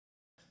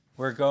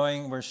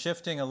We're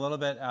shifting a little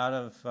bit out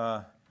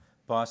of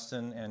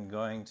Boston and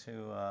going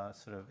to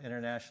sort of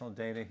international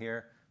data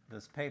here.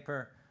 This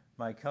paper,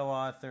 my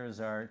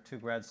co-authors are two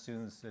grad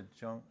students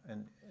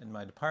in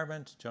my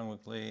department,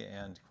 Jungwook Lee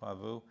and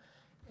Glewwe,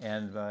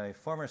 and my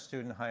former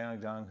student,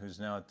 Hyung Dong, who's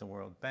now at the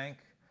World Bank.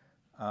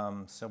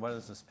 So what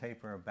is this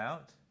paper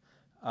about?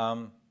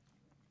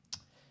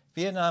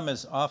 Vietnam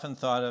is often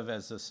thought of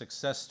as a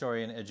success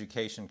story in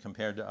education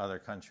compared to other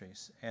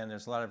countries, and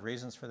there's a lot of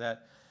reasons for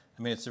that.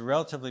 I mean, it's a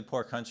relatively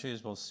poor country,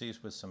 as we'll see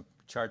with some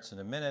charts in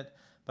a minute,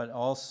 but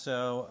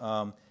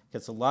also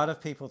gets a lot of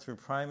people through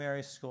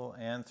primary school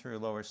and through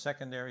lower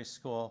secondary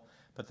school.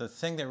 But the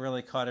thing that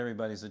really caught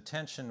everybody's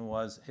attention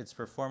was its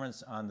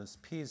performance on this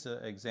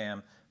PISA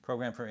exam,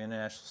 Program for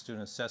International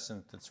Student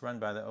Assessment, that's run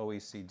by the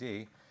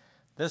OECD.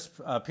 This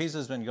PISA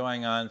has been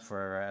going on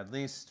for at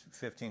least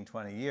 15,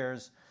 20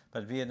 years,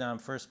 but Vietnam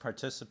first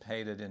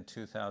participated in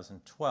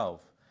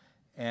 2012.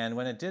 And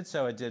when it did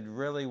so, it did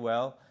really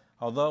well.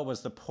 Although it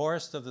was the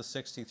poorest of the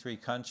 63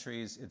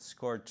 countries, it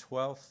scored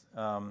 16th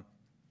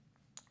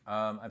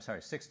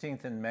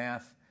in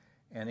math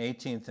and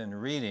 18th in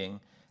reading,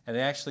 and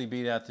it actually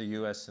beat out the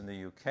US and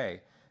the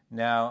UK.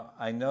 Now,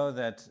 I know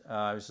that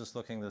I was just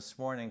looking this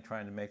morning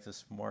trying to make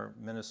this more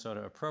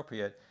Minnesota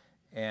appropriate,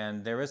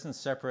 and there isn't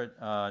separate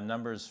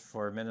numbers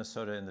for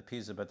Minnesota in the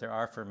PISA, but there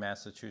are for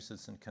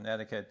Massachusetts and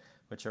Connecticut,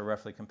 which are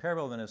roughly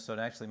comparable to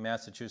Minnesota. Actually,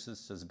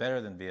 Massachusetts does better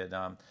than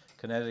Vietnam.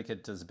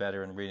 Connecticut does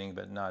better in reading,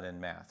 but not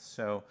in math.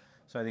 So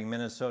I think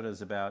Minnesota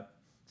is about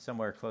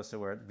somewhere close to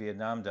where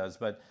Vietnam does.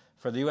 But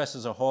for the US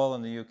as a whole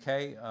and the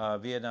UK,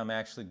 Vietnam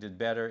actually did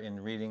better in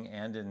reading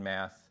and in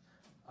math,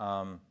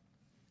 and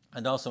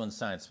also in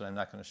science, but I'm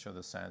not going to show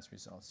the science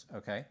results,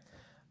 okay?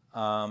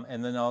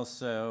 And then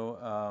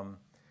also,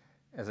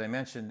 as I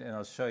mentioned, and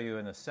I'll show you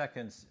in a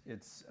second,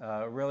 it's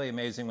really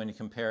amazing when you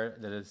compare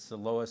that it's the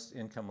lowest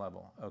income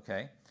level,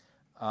 okay?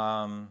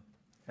 And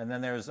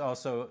then there's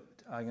also,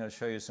 I'm going to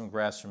show you some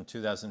graphs from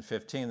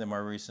 2015, the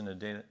more recent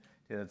data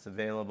that's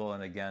available,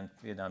 and again,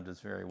 Vietnam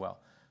does very well.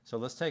 So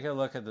let's take a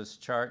look at this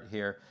chart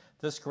here.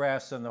 This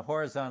graph's on the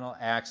horizontal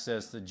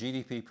axis, the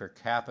GDP per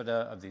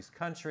capita of these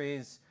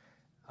countries,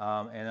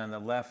 and on the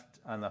left,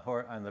 on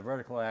the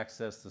vertical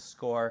axis, the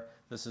score.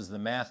 This is the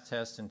math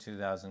test in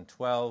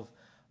 2012.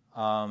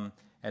 And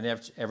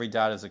every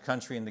dot is a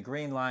country, and the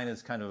green line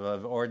is kind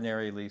of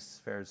ordinary least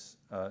squares.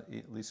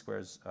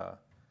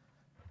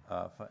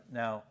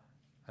 Now,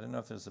 I don't know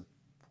if there's a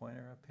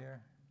pointer up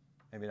here.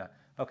 Maybe not.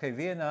 Okay,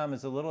 Vietnam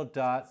is a little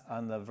dot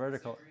on the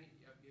vertical.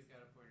 You've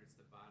got a pointer. It's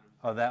the bottom.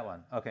 Oh, that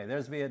one. Okay,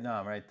 there's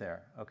Vietnam right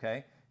there.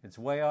 Okay, it's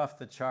way off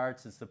the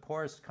charts. It's the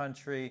poorest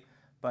country,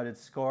 but it's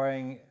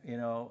scoring, you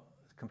know,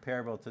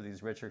 comparable to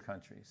these richer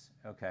countries.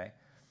 Okay.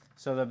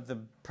 So the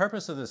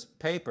purpose of this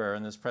paper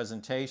and this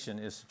presentation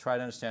is to try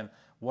to understand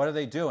what are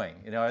they doing?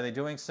 You know, are they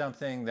doing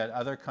something that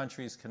other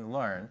countries can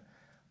learn?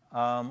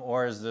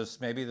 Or is this,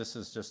 maybe this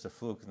is just a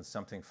fluke and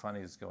something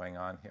funny is going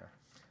on here.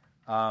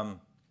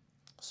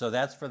 So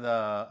that's for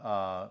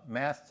the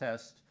math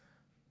test.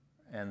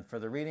 And for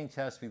the reading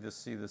test, we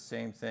just see the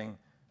same thing.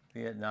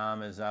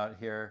 Vietnam is out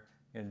here,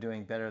 you know,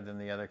 doing better than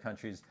the other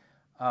countries.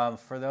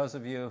 For those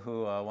of you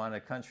who want a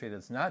country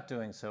that's not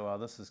doing so well,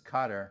 this is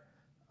Qatar.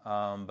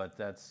 But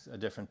that's a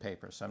different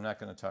paper, so I'm not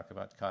going to talk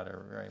about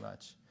Qatar very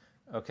much.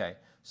 Okay,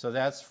 so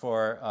that's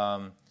for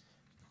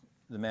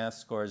the math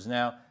scores.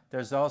 Now,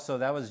 there's also,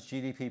 that was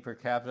GDP per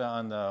capita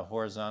on the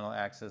horizontal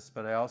axis,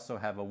 but I also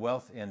have a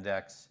wealth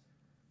index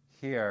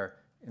here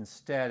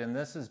instead, and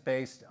this is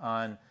based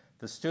on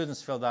the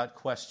students filled out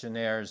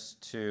questionnaires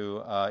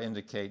to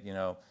indicate, you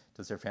know,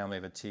 does their family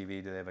have a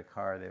TV, do they have a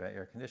car, do they have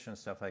air conditioning,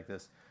 stuff like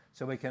this.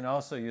 So we can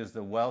also use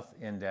the wealth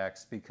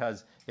index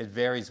because it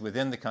varies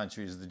within the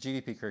countries. The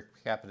GDP per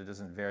capita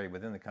doesn't vary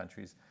within the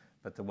countries,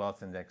 but the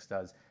wealth index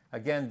does.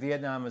 Again,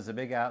 Vietnam is a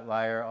big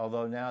outlier,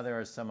 although now there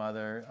are some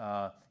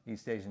other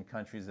East Asian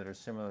countries that are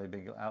similarly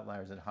big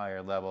outliers at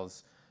higher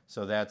levels.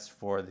 So that's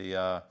for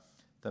the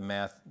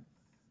math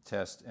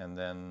test, and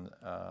then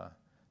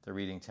the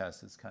reading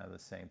test is kind of the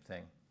same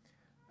thing.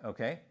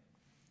 Okay?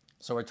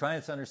 So we're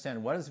trying to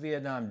understand what is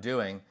Vietnam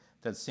doing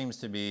that seems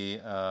to be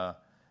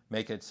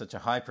make it such a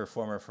high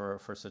performer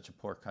for such a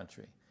poor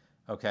country.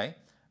 Okay?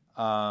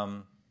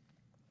 And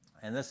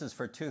this is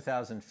for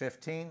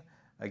 2015.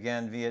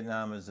 Again,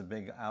 Vietnam is a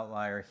big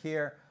outlier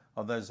here.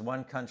 Although there's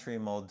one country,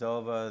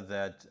 Moldova,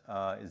 that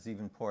is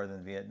even poorer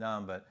than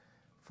Vietnam, but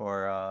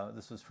for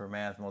this was for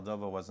math.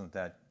 Moldova wasn't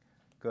that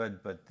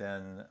good, but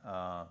then,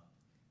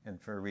 and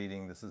for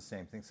reading, this is the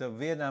same thing. So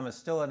Vietnam is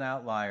still an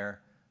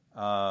outlier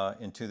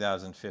in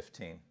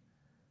 2015.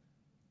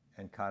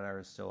 And Qatar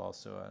is still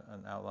also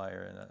an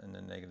outlier in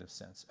a negative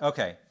sense.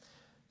 Okay,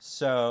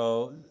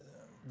 so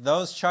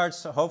those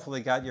charts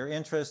hopefully got your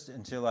interest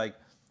into, like,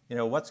 you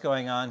know, what's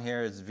going on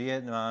here? Is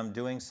Vietnam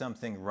doing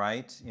something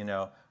right? You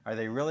know, are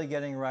they really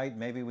getting right?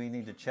 Maybe we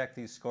need to check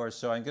these scores.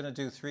 So I'm going to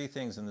do three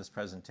things in this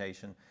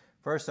presentation.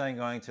 First, I'm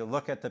going to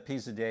look at the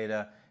PISA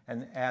data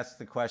and ask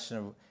the question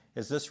of,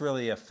 is this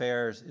really a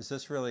fair, is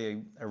this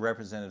really a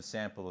representative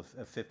sample of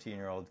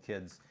 15-year-old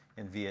kids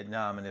in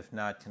Vietnam? And if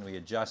not, can we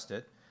adjust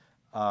it?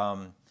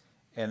 And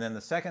then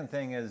the second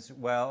thing is,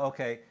 well,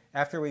 okay,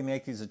 after we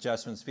make these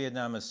adjustments,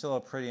 Vietnam is still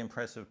a pretty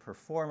impressive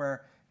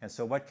performer. And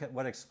so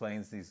what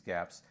explains these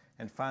gaps?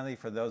 And finally,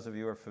 for those of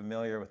you who are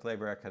familiar with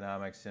labor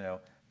economics, you know,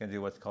 we're going to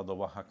do what's called the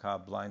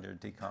Oaxaca blinder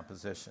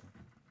decomposition.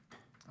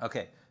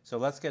 Okay, so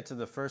let's get to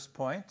the first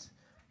point.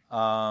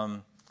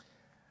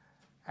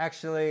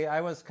 Actually,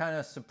 I was kind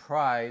of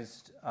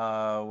surprised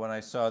when I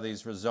saw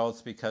these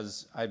results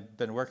because I've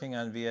been working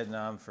on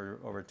Vietnam for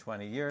over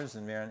 20 years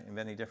and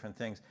many different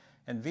things.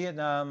 And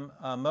Vietnam,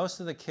 most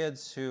of the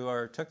kids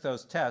who took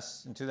those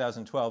tests in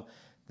 2012,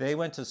 they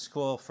went to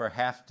school for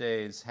half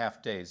days,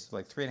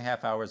 like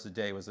 3.5 hours a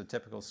day was a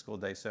typical school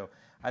day. So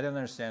I don't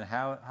understand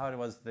how it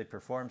was they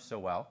performed so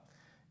well.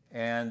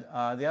 And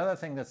the other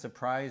thing that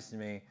surprised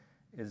me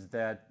is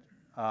that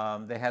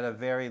they had a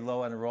very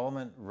low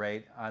enrollment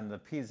rate on the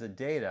PISA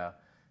data,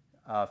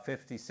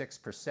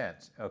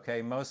 56%.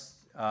 Okay,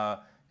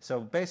 so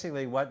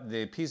basically what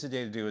the PISA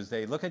data do is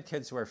they look at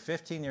kids who are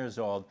 15 years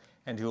old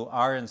and who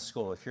are in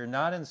school. If you're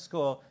not in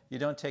school, you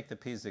don't take the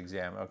PISA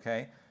exam,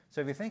 okay?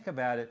 So if you think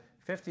about it,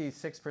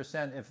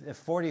 56%,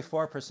 if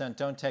 44%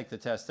 don't take the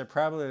test, they're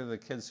probably the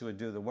kids who would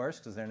do the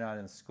worst because they're not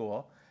in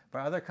school. But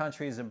other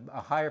countries,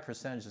 a higher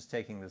percentage is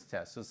taking this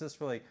test. So is this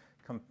really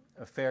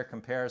a fair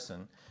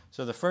comparison?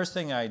 So the first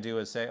thing I do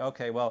is say,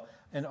 okay, well,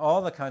 in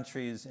all the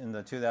countries in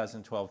the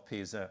 2012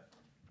 PISA,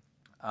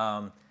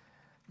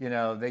 you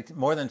know,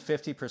 more than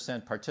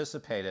 50%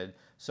 participated.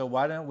 So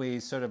why don't we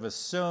sort of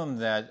assume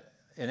that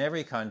in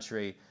every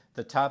country,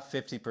 the top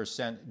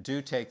 50%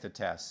 do take the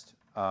test.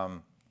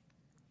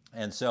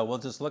 And so we'll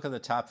just look at the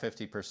top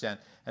 50%,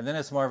 and then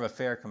it's more of a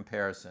fair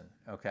comparison,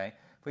 okay?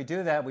 If we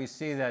do that, we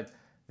see that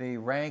the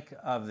rank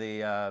of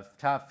the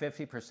top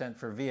 50%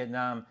 for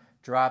Vietnam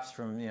drops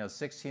from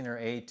 16 or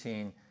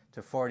 18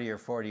 to 40 or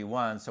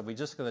 41. So if we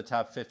just look at the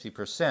top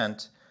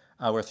 50%,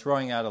 we're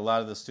throwing out a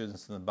lot of the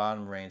students in the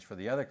bottom range for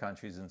the other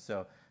countries, and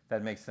so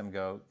that makes them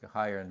go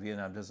higher, and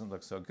Vietnam doesn't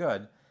look so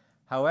good.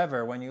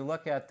 However, when you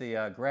look at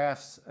the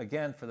graphs,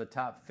 again, for the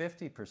top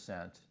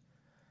 50%,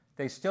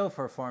 they still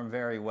perform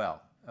very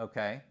well,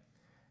 okay?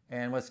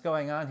 And what's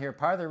going on here,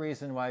 part of the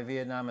reason why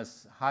Vietnam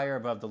is higher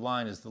above the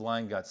line is the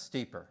line got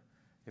steeper.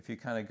 If you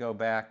kind of go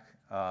back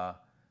to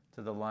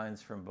the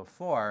lines from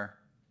before,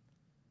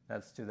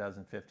 that's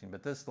 2015.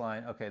 But this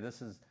line, okay,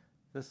 this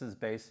is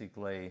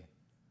basically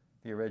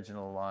the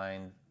original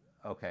line.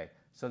 Okay,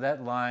 so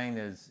that line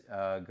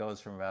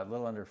goes from about a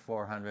little under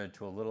 400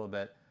 to a little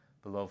bit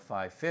below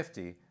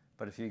 550.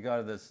 But if you go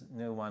to this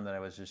new one that I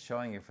was just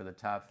showing you for the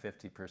top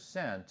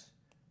 50%,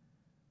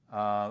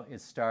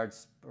 it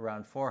starts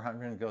around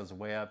 400 and goes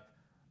way up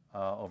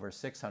over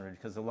 600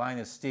 because the line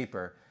is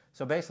steeper.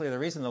 So basically the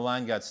reason the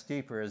line got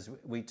steeper is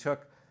we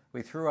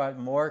threw out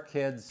more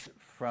kids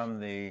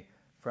from the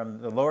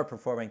lower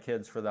performing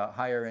kids for the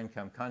higher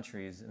income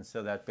countries, and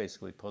so that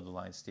basically pulled the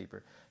line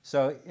steeper.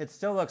 So it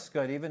still looks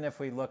good even if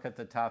we look at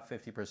the top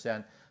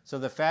 50%. So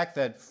the fact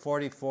that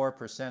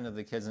 44% of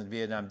the kids in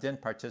Vietnam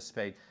didn't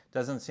participate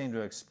doesn't seem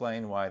to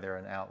explain why they're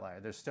an outlier.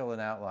 They're still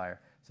an outlier.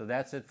 So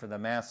that's it for the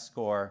math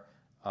score.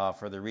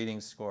 For the reading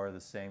score,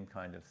 the same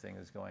kind of thing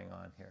is going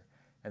on here.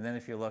 And then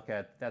if you look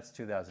at, that's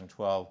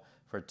 2012,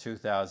 for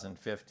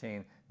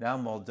 2015. Now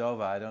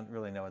Moldova, I don't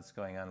really know what's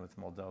going on with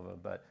Moldova,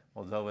 but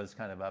Moldova is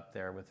kind of up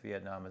there with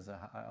Vietnam as a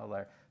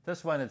outlier.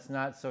 This one, it's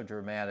not so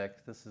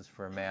dramatic. This is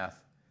for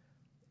math,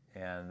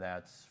 and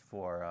that's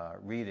for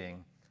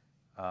reading.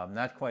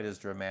 Not quite as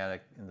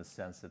dramatic in the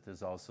sense that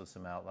there's also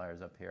some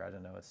outliers up here. I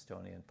don't know,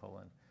 Estonia and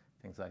Poland,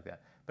 things like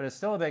that. But it's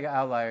still a big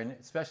outlier,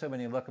 especially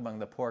when you look among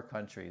the poor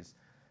countries.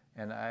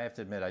 And I have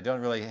to admit, I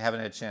haven't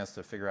had a chance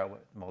to figure out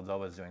what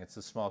Moldova is doing. It's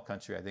a small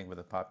country, I think, with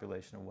a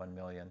population of 1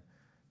 million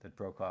that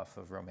broke off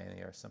of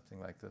Romania or something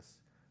like this.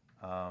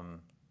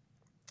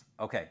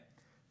 Okay,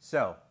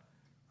 so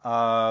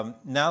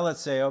now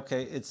let's say,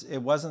 okay,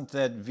 it wasn't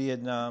that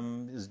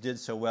Vietnam did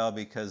so well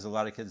because a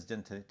lot of kids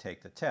didn't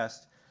take the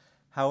test.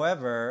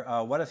 However,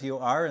 what if you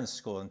are in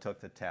school and took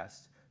the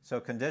test?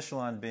 So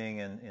conditional on being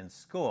in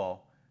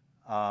school,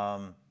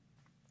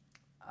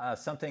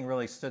 something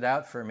really stood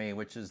out for me,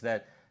 which is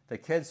that the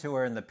kids who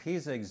are in the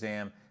PISA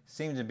exam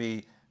seem to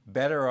be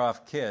better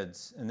off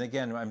kids, and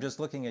again, I'm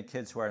just looking at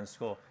kids who are in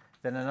school,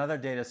 than another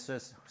data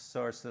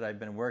source that I've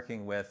been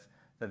working with,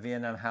 the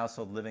Vietnam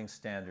Household Living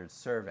Standards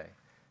Survey.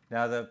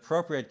 Now, the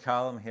appropriate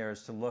column here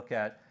is to look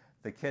at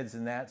the kids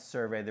in that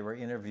survey that were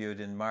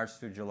interviewed in March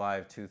through July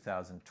of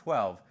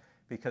 2012,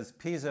 because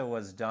PISA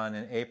was done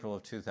in April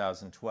of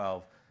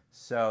 2012.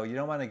 So you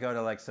don't want to go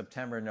to like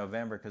September and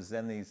November, because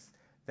then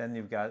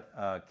you've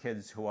got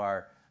kids who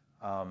are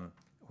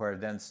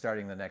then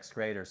starting the next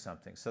grade or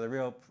something. So the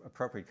real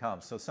appropriate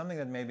column. So something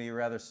that may be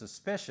rather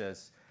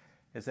suspicious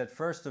is that,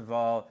 first of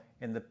all,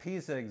 in the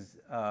PISA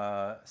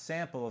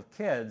sample of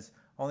kids,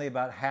 only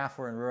about half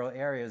were in rural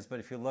areas. But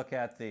if you look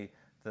at the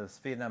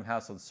Vietnam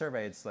Household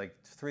Survey, it's like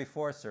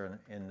 3/4 are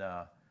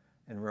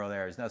in rural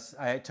areas. Now,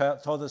 I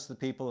told this to the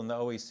people in the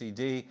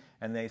OECD,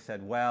 and they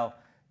said, well,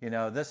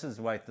 this is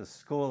where the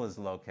school is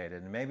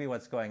located. And maybe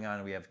what's going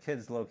on, we have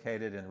kids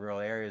located in rural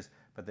areas,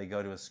 but they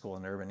go to a school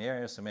in urban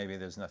areas, so maybe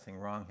there's nothing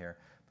wrong here.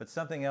 But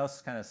something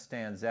else kind of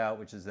stands out,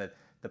 which is that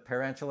the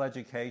parental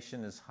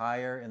education is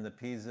higher in the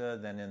PISA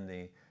than in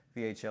the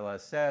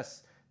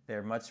VHLSS.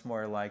 They're much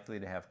more likely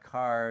to have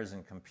cars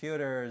and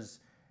computers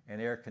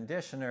and air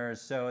conditioners.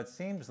 So it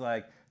seems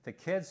like the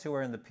kids who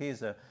are in the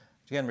PISA,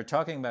 again, we're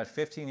talking about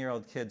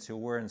 15-year-old kids who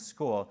were in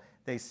school,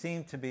 they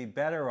seem to be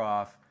better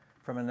off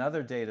from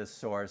another data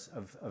source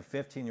of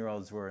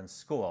 15-year-olds who were in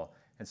school.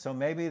 And so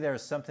maybe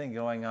there's something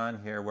going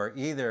on here where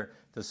either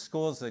the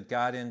schools that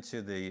got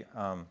into the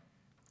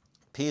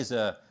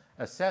PISA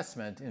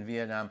assessment in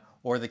Vietnam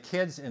or the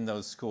kids in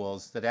those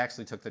schools that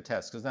actually took the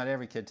test, because not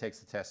every kid takes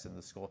the test in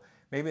the school.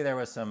 Maybe there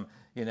was some,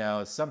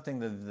 something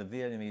that the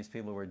Vietnamese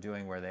people were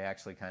doing where they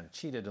actually kind of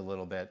cheated a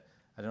little bit.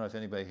 I don't know if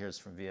anybody here is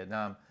from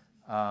Vietnam,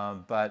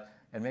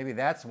 and maybe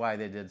that's why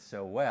they did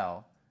so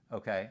well,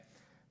 okay?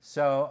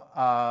 So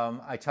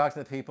I talked to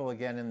the people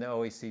again in the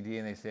OECD,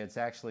 and they say it's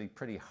actually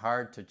pretty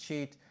hard to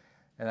cheat.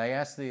 And I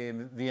asked the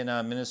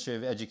Vietnam Ministry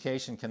of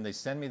Education, can they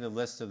send me the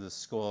list of the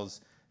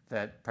schools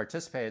that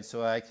participated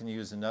so I can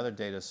use another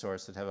data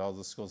source that have all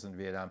the schools in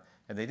Vietnam?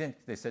 And they didn't.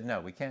 They said, no,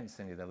 we can't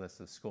send you the list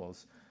of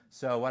schools.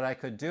 So what I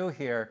could do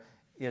here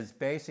is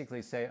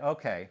basically say,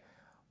 okay,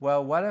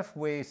 well, what if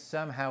we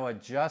somehow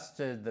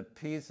adjusted the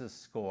PISA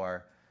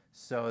score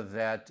so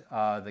that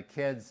the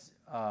kids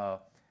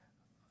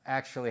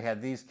actually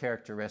had these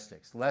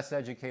characteristics? Less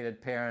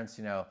educated parents,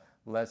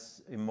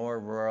 more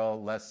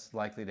rural, less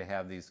likely to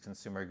have these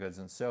consumer goods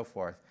and so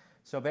forth.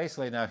 So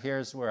basically, now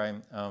here's where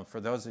I'm, for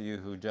those of you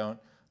who don't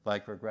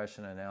like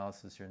regression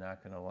analysis, you're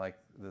not going to like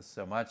this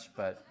so much,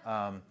 but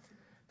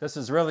this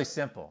is really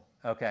simple,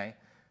 okay?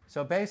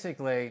 So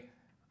basically,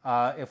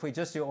 if we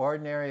just do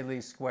ordinary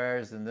least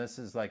squares, and this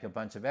is like a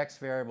bunch of x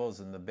variables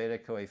and the beta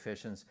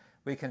coefficients,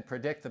 we can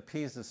predict the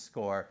PISA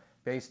score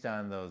based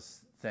on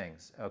those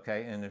things,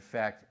 okay? And in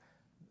fact,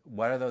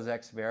 what are those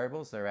x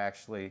variables? They're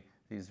actually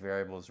these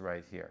variables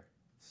right here.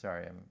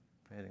 Sorry, I'm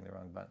hitting the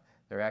wrong button.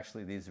 They're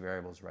actually these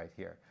variables right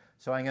here.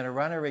 So I'm going to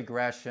run a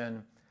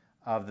regression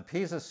of the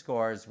PISA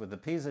scores with the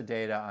PISA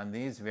data on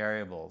these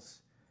variables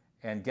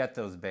and get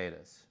those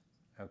betas,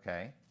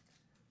 okay?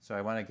 So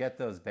I want to get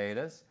those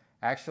betas.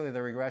 Actually, the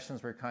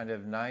regressions were kind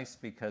of nice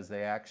because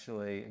they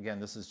actually, again,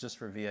 this is just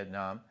for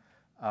Vietnam,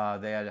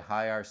 they had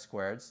high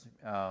R-squareds,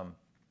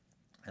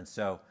 and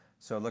so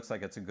it looks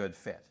like it's a good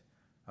fit.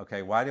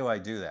 Okay, why do I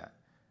do that?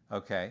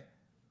 Okay,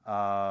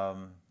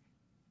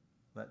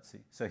 let's see.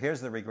 So here's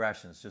the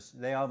regressions.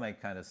 They all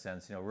make kind of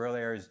sense. Rural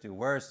areas do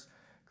worse.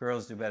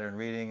 Girls do better in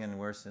reading and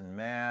worse in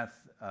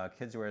math.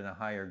 Kids who are in a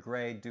higher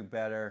grade do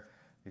better.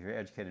 If your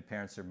educated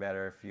parents are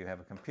better. If you have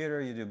a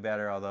computer, you do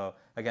better. Although,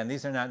 again,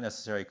 these are not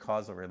necessarily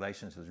causal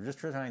relationships. We're just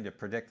trying to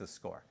predict the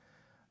score.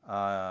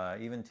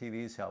 Even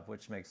TVs help,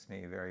 which makes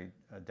me very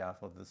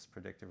doubtful of this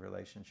predictive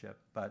relationship.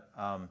 But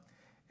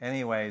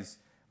anyways,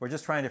 we're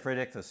just trying to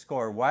predict the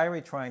score. Why are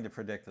we trying to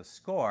predict the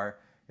score?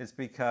 It's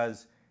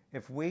because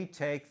if we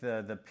take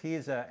the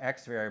PISA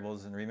x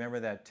variables, and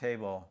remember that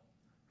table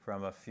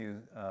from a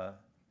few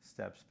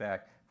steps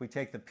back, if we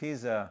take the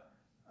PISA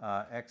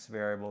x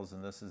variables,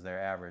 and this is their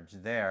average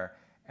there,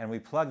 and we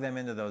plug them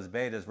into those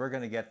betas, we're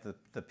going to get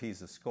the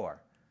PISA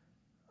score.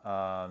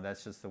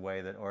 That's just the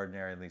way that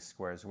ordinary least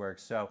squares work.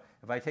 So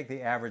if I take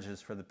the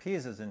averages for the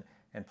PISAs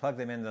and plug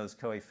them into those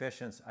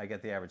coefficients, I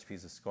get the average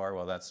PISA score.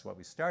 Well, that's what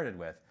we started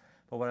with.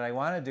 But what I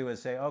want to do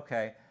is say,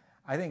 okay,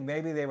 I think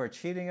maybe they were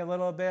cheating a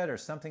little bit or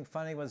something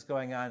funny was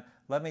going on.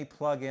 Let me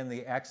plug in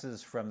the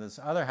X's from this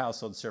other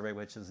household survey,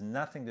 which has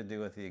nothing to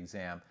do with the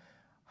exam.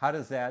 How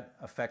does that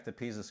affect the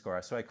PISA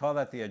score? So I call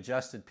that the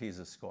adjusted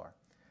PISA score.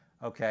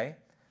 Okay,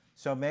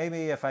 so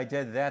maybe if I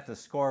did that, the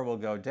score will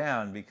go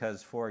down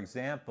because, for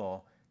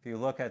example, if you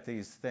look at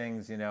these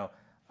things,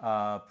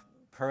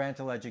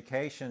 parental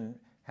education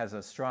has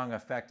a strong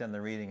effect on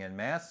the reading and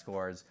math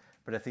scores,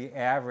 but if the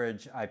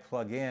average I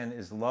plug in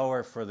is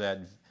lower for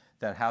that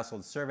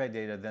household survey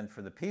data than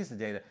for the PISA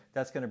data,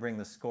 that's going to bring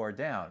the score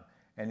down.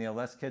 And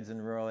less kids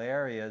in rural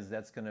areas,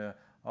 that's going to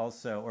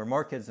also, or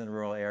more kids in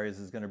rural areas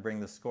is going to bring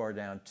the score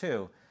down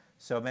too.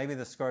 So maybe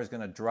the score is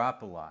going to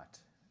drop a lot,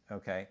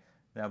 okay?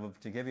 Now,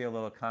 to give you a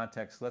little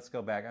context, let's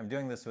go back. I'm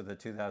doing this with the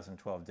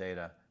 2012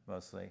 data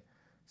mostly.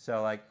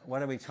 So like,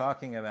 what are we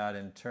talking about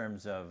in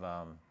terms of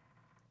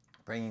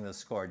bringing the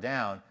score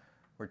down?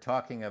 We're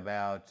talking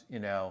about,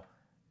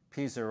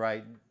 PISA,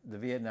 right, the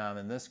Vietnam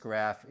in this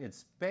graph,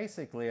 it's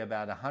basically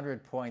about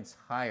 100 points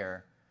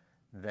higher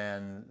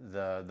than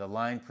the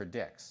line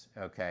predicts,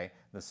 okay?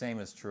 The same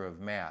is true of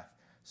math.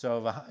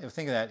 So if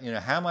think of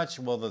that, how much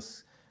will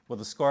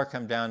the score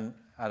come down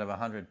out of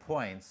 100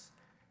 points?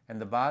 And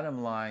the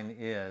bottom line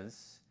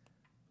is,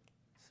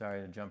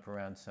 sorry to jump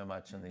around so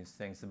much on these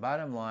things, the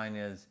bottom line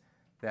is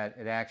that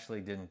it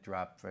actually didn't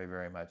drop very,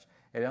 very much.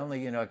 It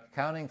only,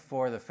 accounting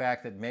for the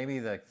fact that maybe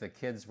the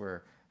kids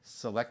were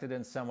selected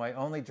in some way,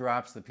 only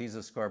drops the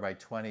PISA score by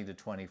 20 to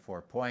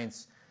 24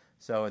 points.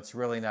 So it's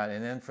really not,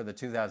 and then for the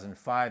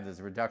 2005,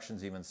 the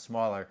reduction's even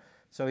smaller.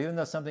 So even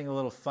though something a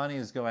little funny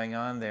is going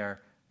on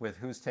there with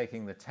who's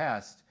taking the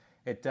test,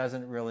 it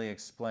doesn't really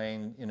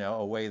explain,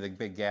 away the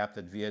big gap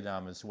that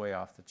Vietnam is way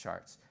off the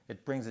charts.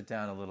 It brings it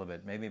down a little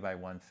bit, maybe by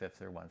 1/5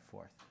 or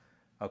 1/4.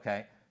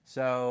 Okay,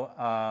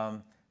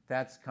 so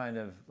that's kind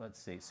of, let's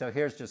see. So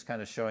here's just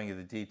kind of showing you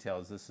the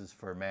details. This is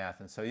for math.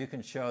 And so you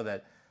can show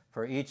that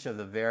for each of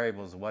the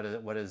variables, what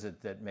is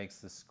it that makes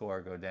the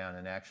score go down?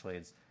 And actually,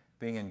 it's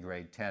being in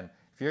grade 10.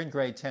 If you're in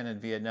grade 10 in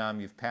Vietnam,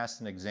 you've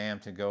passed an exam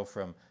to go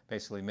from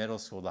basically middle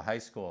school to high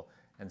school.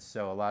 And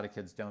so a lot of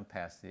kids don't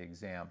pass the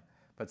exam.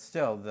 But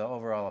still, the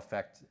overall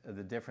effect,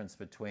 the difference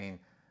between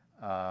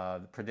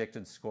the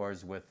predicted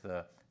scores with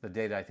the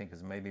data, I think,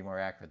 is maybe more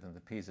accurate than the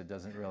PISA.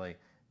 Doesn't really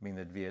mean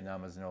that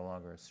Vietnam is no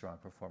longer a strong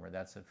performer.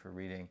 That's it for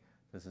reading.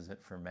 This is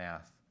it for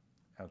math.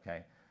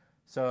 Okay.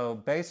 So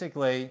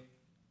basically,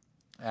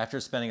 after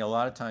spending a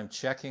lot of time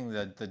checking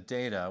the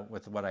data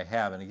with what I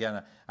have, and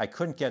again, I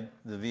couldn't get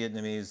the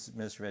Vietnamese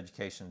Ministry of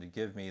Education to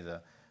give me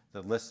the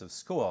list of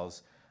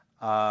schools.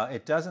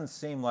 It doesn't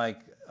seem like,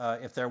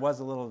 if there was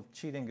a little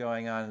cheating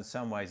going on in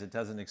some ways, it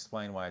doesn't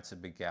explain why it's a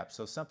big gap.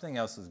 So something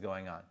else is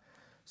going on.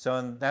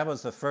 So that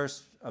was the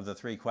first of the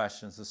 3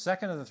 questions. The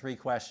second of the 3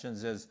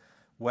 questions is,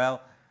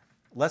 well,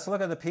 let's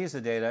look at the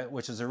PISA data,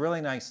 which is a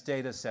really nice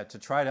data set to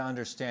try to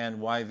understand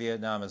why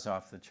Vietnam is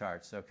off the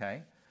charts,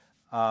 okay?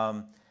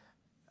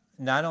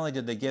 Not only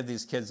did they give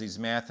these kids these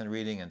math and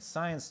reading and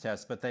science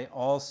tests, but they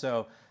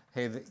also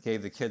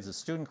gave the kids a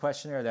student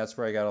questionnaire. That's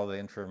where I got all the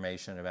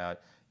information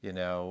about,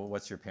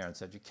 what's your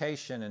parents'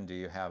 education, and do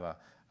you have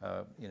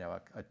a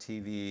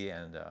TV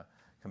and a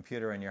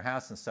computer in your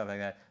house and stuff like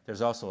that.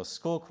 There's also a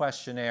school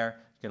questionnaire.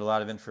 You get a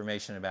lot of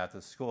information about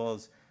the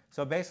schools.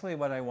 So basically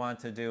what I want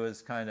to do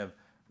is kind of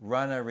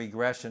run a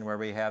regression where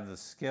we have the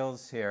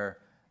skills here,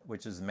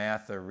 which is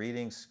math or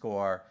reading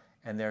score,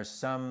 and there's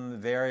some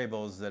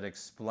variables that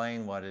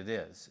explain what it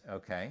is,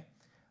 okay?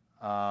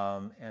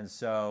 And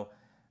so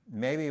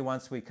maybe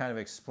once we kind of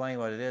explain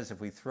what it is, if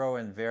we throw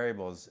in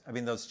variables, I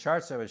mean, those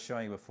charts I was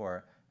showing you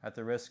before, at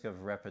the risk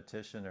of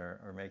repetition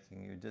or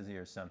making you dizzy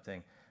or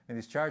something, and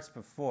these charts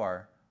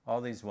before,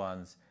 all these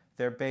ones,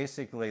 they're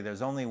basically,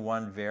 there's only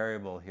one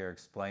variable here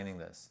explaining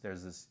this.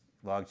 There's this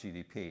log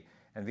GDP,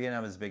 and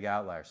Vietnam is a big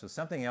outlier, so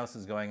something else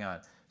is going on.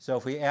 So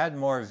if we add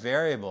more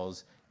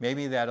variables,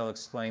 maybe that'll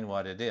explain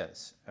what it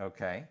is,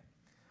 okay?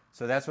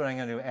 So that's what I'm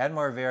going to do, add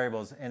more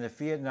variables, and if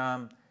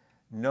Vietnam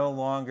no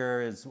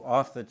longer is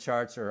off the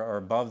charts or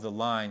above the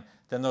line,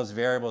 then those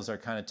variables are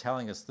kind of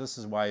telling us this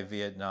is why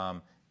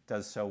Vietnam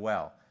does so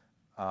well.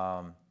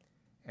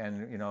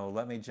 And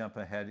let me jump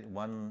ahead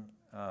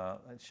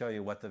let's show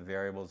you what the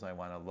variables I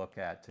want to look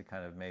at to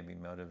kind of maybe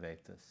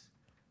motivate this.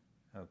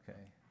 Okay.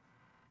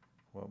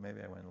 Well, maybe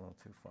I went a little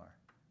too far.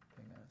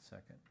 Hang on a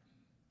second.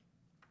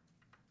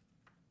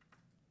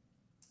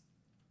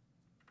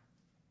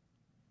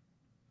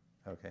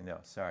 Okay, no,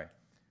 sorry.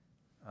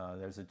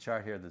 There's a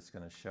chart here that's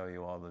going to show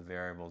you all the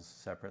variables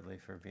separately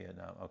for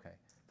Vietnam. Okay,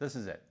 this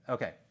is it.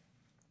 Okay,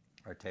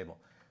 our table.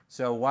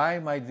 So why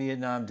might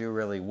Vietnam do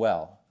really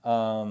well?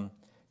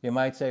 You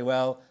might say,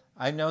 well,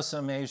 I know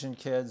some Asian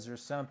kids or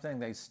something,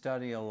 they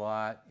study a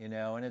lot,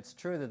 and it's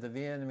true that the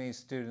Vietnamese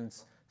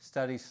students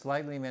study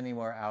slightly many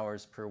more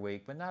hours per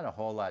week, but not a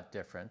whole lot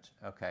different,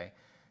 okay?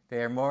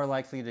 They are more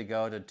likely to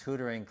go to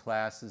tutoring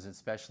classes,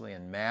 especially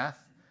in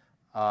math.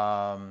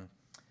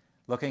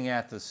 Looking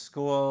at the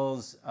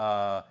schools,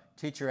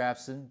 teacher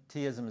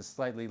absenteeism is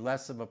slightly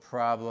less of a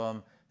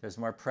problem. There's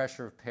more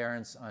pressure of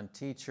parents on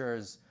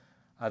teachers.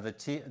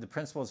 The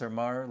principals are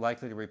more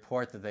likely to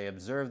report that they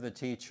observe the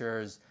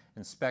teachers.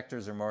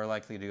 Inspectors are more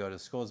likely to go to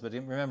schools. But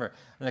remember,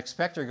 an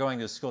inspector going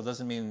to school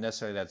doesn't mean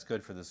necessarily that's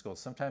good for the school.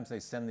 Sometimes they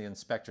send the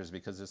inspectors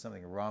because there's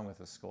something wrong with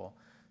the school.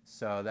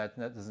 So that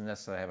doesn't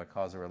necessarily have a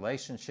causal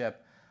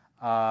relationship.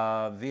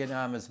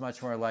 Vietnam is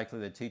much more likely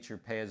that teacher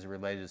pay is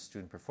related to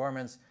student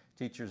performance.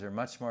 Teachers are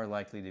much more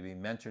likely to be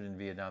mentored in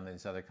Vietnam than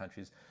these other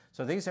countries.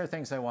 So these are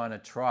things I want to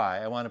try.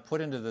 I want to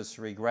put into this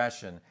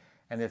regression.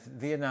 And if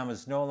Vietnam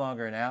is no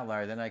longer an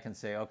outlier, then I can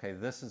say, okay,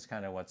 this is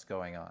kind of what's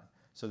going on.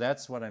 So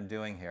that's what I'm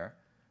doing here.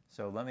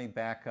 So let me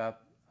back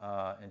up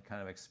and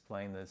kind of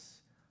explain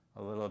this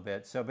a little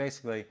bit. So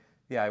basically,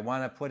 yeah, I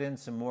want to put in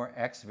some more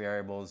X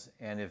variables.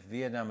 And if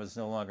Vietnam is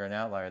no longer an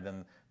outlier,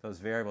 then those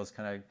variables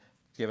kind of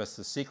give us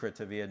the secret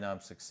to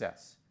Vietnam's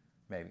success,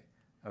 maybe.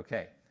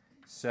 Okay.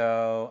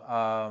 So,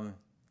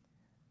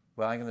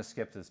 well, I'm going to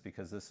skip this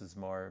because this is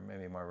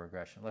maybe more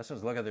regression. Let's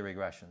just look at the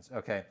regressions.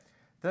 Okay.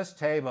 This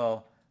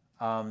table,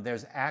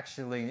 there's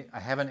actually,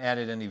 I haven't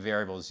added any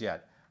variables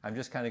yet. I'm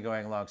just kind of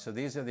going along. So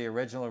these are the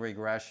original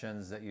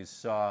regressions that you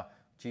saw,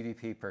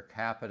 GDP per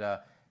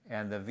capita,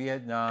 and the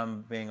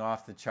Vietnam being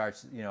off the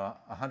charts,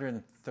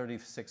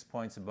 136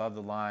 points above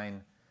the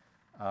line,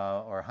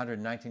 or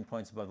 119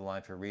 points above the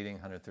line for reading,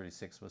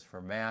 136 was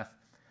for math.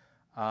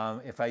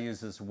 If I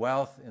use this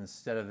wealth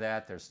instead of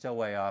that, they're still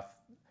way off.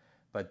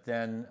 But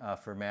then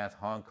for math,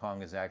 Hong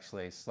Kong is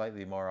actually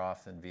slightly more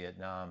off than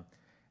Vietnam.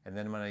 And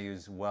then when I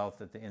use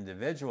wealth at the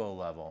individual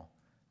level,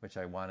 which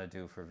I want to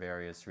do for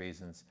various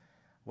reasons,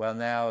 Well,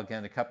 now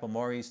again, a couple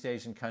more East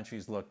Asian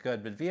countries look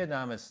good, but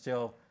Vietnam is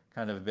still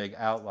kind of a big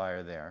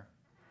outlier there.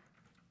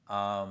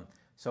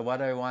 So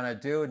what I want to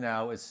do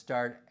now is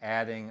start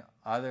adding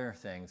other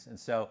things. And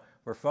so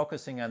we're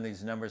focusing on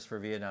these numbers for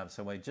Vietnam.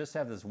 So we just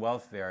have this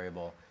wealth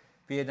variable.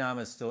 Vietnam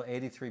is still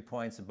 83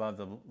 points above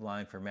the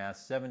line for math,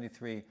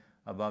 73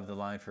 above the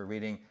line for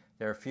reading.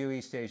 There are a few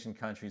East Asian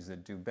countries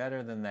that do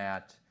better than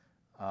that.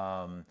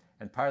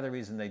 And part of the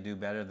reason they do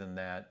better than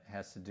that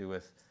has to do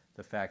with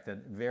the fact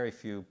that very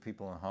few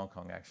people in Hong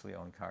Kong actually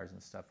own cars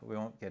and stuff, but we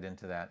won't get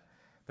into that.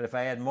 But if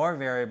I add more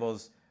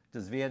variables,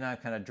 does Vietnam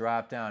kind of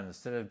drop down?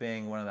 Instead of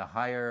being one of the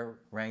higher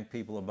ranked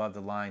people above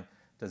the line,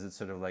 does it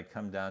sort of like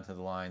come down to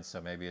the line?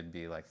 So maybe it'd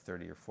be like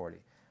 30 or 40.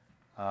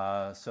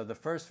 So the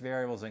first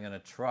variables I'm going to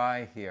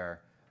try here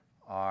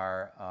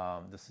are,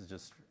 this is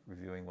just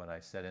reviewing what I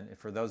said. And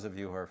for those of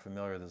you who are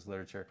familiar with this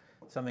literature,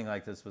 something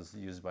like this was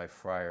used by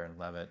Fryer and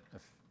Levitt,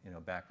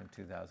 back in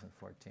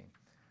 2014.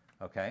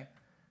 Okay?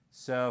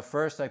 So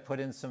first I put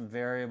in some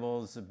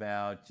variables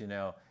about,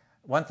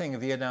 one thing,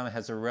 Vietnam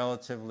has a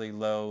relatively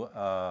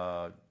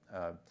low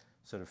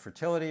sort of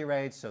fertility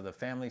rate, so the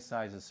family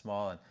size is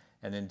small.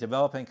 And in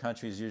developing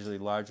countries, usually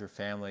larger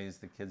families,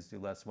 the kids do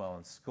less well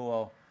in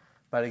school.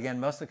 But again,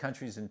 most of the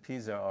countries in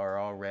PISA are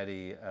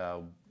already,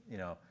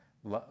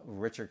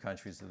 richer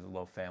countries with a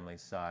low family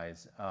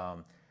size.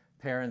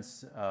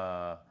 Parents,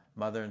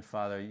 mother and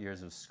father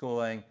years of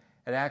schooling.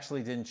 It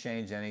actually didn't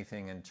change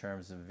anything in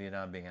terms of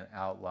Vietnam being an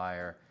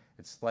outlier.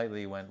 It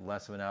slightly went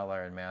less of an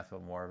outlier in math,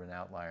 but more of an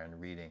outlier in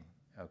reading.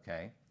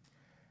 Okay.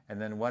 And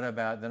then what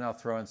about, then I'll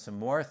throw in some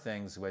more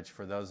things, which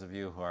for those of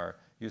you who are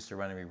used to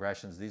running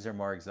regressions, these are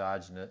more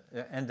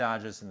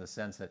endogenous in the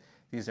sense that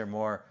these are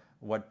more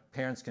what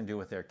parents can do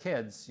with their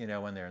kids,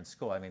 when they're in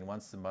school. I mean,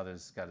 once the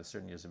mother's got a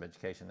certain years of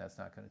education, that's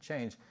not going to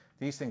change.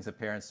 These things, the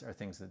parents, are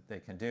things that they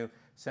can do.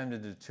 Send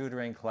them to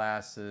tutoring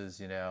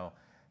classes,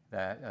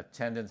 that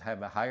attendance,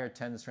 have a higher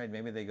attendance rate.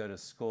 Maybe they go to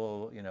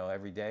school,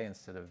 every day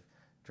instead of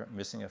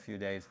missing a few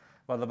days.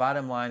 Well, the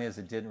bottom line is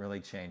it didn't really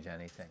change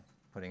anything,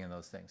 putting in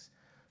those things.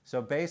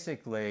 So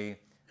basically,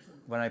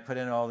 when I put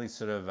in all these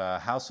sort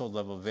of household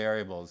level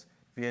variables,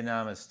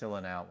 Vietnam is still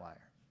an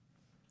outlier.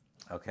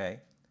 Okay?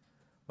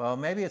 Well,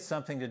 maybe it's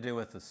something to do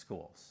with the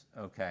schools.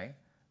 Okay?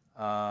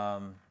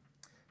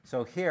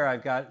 So here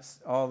I've got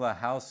all the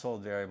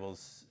household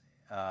variables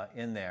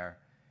in there,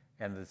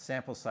 and the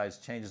sample size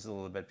changes a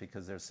little bit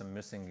because there's some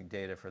missing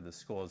data for the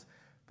schools.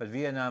 But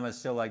Vietnam is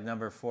still like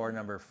number 4,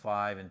 number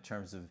 5 in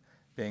terms of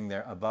being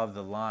there above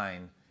the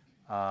line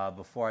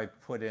before I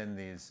put in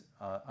these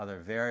other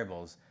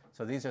variables.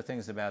 So these are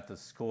things about the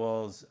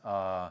schools,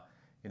 how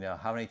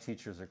many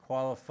teachers are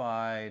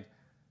qualified,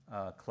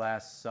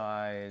 class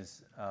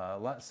size.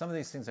 Some of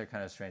these things are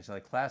kind of strange.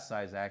 Like class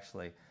size,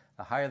 actually,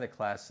 the higher the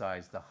class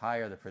size, the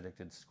higher the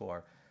predicted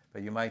score.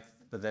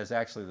 But there's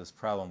actually this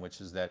problem, which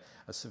is that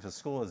if a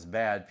school is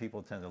bad,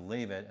 people tend to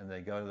leave it and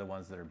they go to the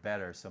ones that are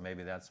better. So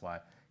maybe that's why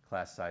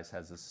class size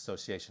has this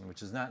association,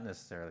 which is not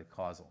necessarily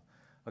causal.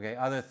 Okay,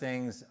 other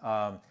things,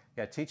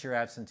 teacher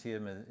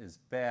absenteeism is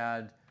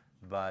bad,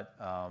 but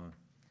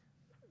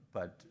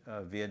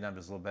Vietnam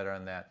is a little better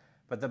on that.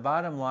 But the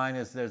bottom line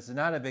is there's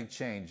not a big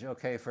change.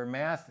 Okay, for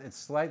math, it's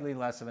slightly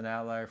less of an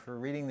outlier. For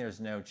reading, there's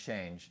no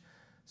change.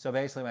 So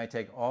basically, when I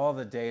take all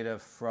the data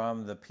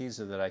from the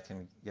PISA that I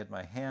can get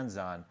my hands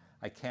on,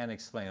 I can't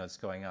explain what's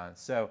going on.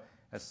 So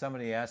as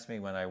somebody asked me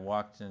when I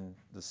walked in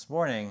this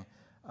morning,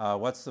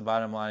 what's the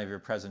bottom line of your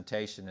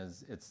presentation?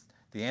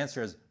 The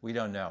answer is we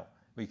don't know.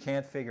 We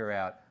can't figure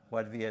out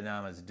what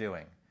Vietnam is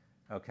doing.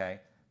 Okay,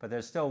 but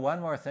there's still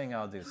one more thing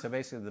I'll do. So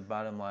basically, the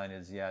bottom line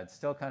is, it's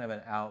still kind of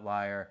an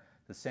outlier.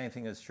 The same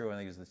thing is true when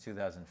I use the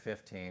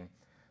 2015.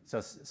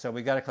 So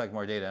we got to collect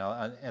more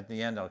data. At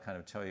the end, I'll kind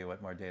of tell you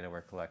what more data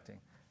we're collecting.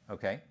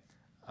 Okay.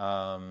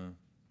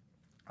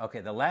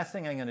 Okay. The last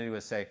thing I'm going to do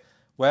is say,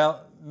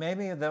 well,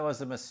 maybe that was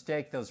a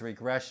mistake. Those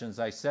regressions.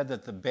 I said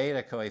that the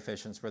beta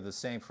coefficients were the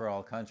same for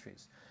all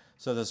countries.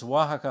 So this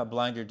Oaxaca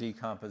blinder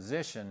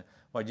decomposition,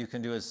 what you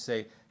can do is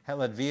say,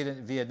 let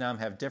Vietnam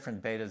have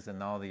different betas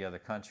than all the other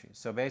countries.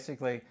 So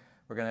basically,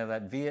 we're going to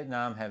let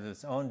Vietnam have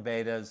its own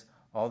betas.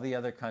 All the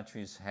other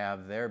countries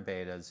have their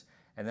betas.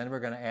 And then we're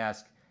going to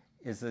ask,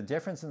 is the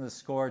difference in the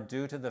score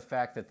due to the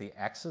fact that the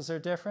x's are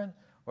different,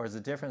 or is the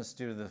difference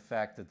due to the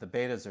fact that the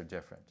betas are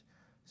different?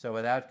 So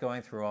without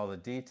going through all the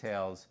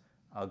details,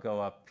 I'll go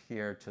up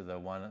here to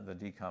the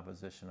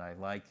decomposition I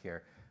like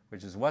here,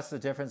 which is what's the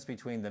difference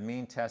between the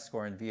mean test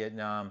score in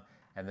Vietnam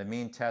and the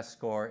mean test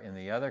score in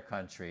the other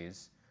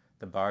countries,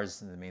 the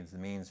bars and the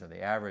means or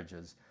the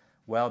averages.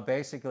 Well,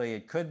 basically,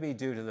 it could be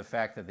due to the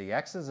fact that the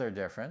x's are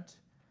different,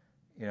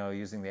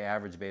 using the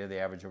average beta, the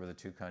average over the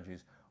two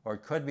countries, or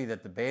it could be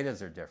that the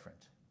betas are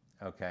different,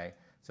 okay?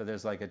 So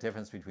there's like a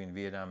difference between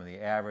Vietnam and the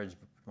average,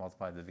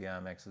 multiply the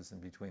Vietnam x's,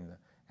 and between the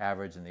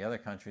average and the other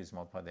countries,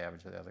 multiply the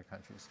average of the other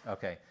countries.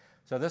 Okay,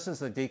 so this is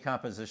the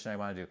decomposition I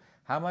want to do.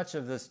 How much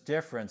of this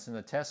difference in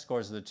the test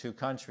scores of the two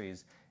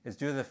countries is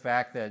due to the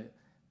fact that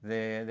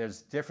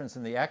there's difference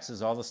in the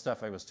x's, all the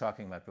stuff I was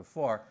talking about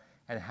before,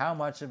 and how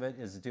much of it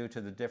is due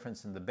to the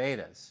difference in the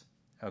betas,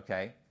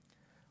 Okay.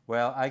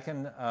 Well, I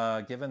can,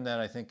 given that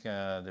I think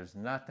there's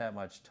not that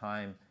much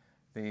time,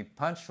 the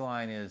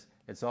punchline is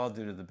it's all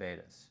due to the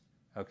betas.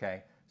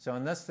 Okay. So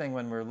in this thing,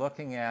 when we're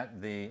looking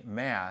at the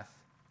math,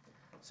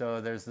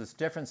 so there's this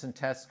difference in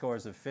test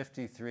scores of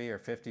 53 or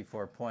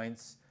 54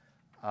 points.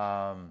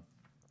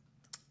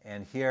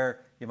 And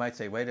here you might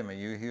say, wait a minute,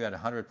 you had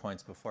 100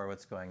 points before.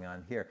 What's going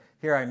on here?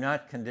 Here I'm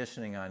not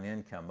conditioning on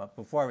income. But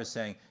before I was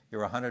saying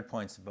you're 100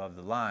 points above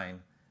the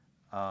line.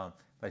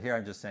 But here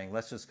I'm just saying,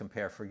 let's just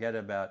compare. Forget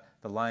about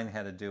the line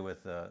had to do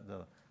with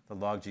the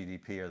log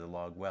GDP or the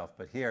log wealth.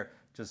 But here,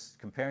 just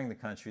comparing the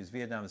countries,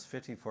 Vietnam is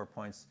 54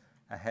 points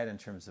ahead in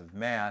terms of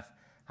math.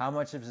 How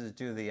much of it is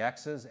due to the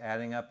X's,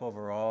 adding up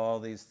over all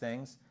these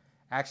things?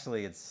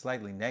 Actually, it's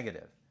slightly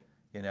negative.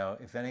 You know,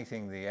 if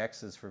anything, the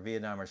X's for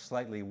Vietnam are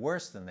slightly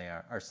worse than they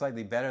are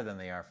slightly better than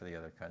they are for the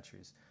other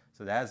countries.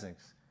 So that doesn't,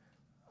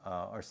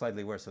 or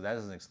slightly worse, so that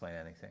doesn't explain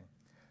anything.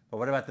 But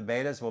what about the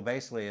betas? Well,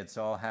 basically, it's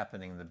all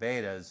happening in the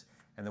betas,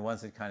 and the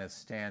ones that kind of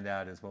stand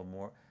out is, well,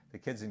 more, the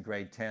kids in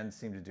grade 10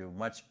 seem to do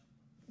much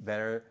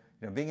better.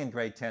 You know, being in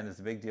grade 10 is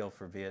a big deal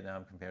for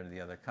Vietnam compared to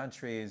the other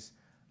countries.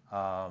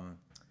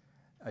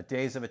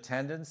 Days of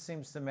attendance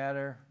seems to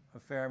matter a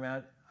fair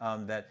amount.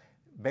 That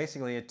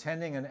basically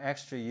attending an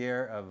extra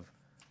year of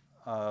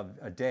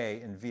a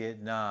day in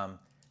Vietnam,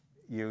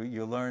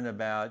 you learn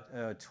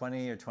about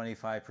 20 or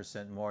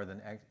 25% more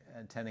than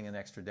attending an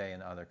extra day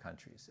in other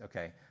countries.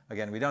 Okay,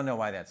 again, we don't know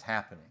why that's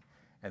happening.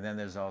 And then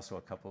there's also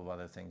a couple of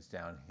other things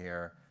down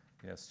here,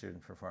 you know,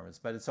 student performance.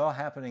 But it's all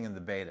happening in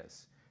the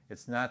betas.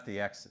 It's not the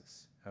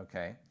X's.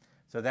 Okay,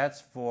 so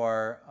that's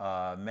for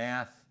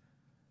math.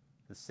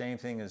 The same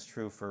thing is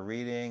true for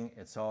reading.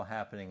 It's all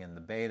happening in the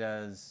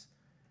betas.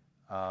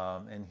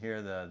 And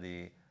here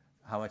the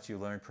how much you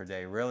learn per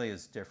day really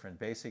is different.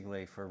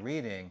 Basically, for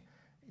reading,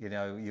 you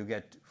know, you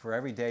get, for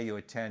every day you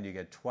attend, you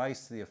get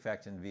twice the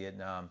effect in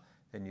Vietnam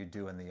than you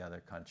do in the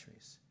other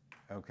countries.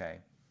 Okay.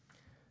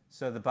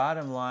 So the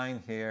bottom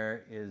line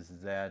here is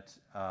that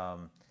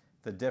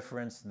the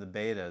difference in the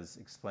betas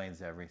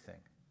explains everything.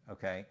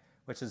 Okay.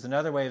 Which is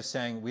another way of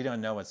saying we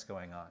don't know what's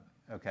going on.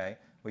 Okay.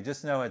 We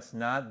just know it's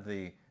not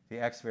the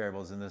X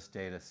variables in this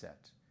data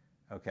set.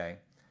 Okay.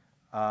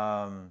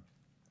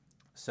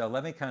 So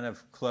let me kind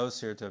of close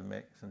here to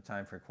make some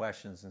time for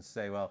questions and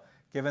say, well,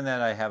 given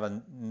that I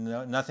have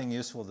nothing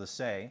useful to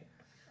say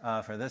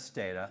for this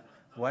data,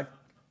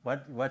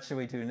 what should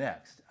we do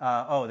next?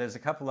 Oh, there's a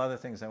couple other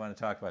things I want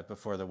to talk about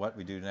before the what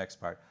we do next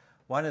part.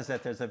 One is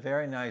that there's a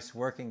very nice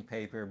working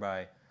paper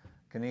by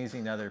Canese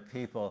and other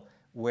people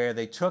where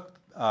they took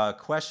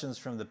questions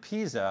from the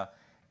PISA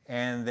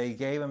and they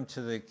gave them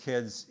to the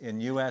kids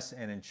in US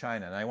and in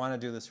China. And I want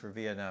to do this for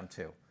Vietnam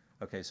too.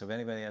 Okay, so if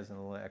anybody has a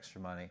little extra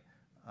money,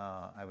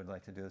 I would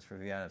like to do this for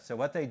Vietnam. So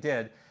what they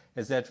did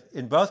is that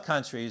in both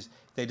countries,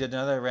 they did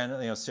another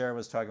random, you know, Sarah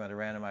was talking about a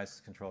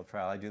randomized controlled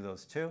trial. I do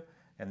those too,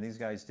 and these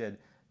guys did.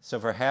 So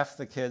for half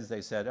the kids,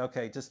 they said,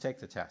 okay, just take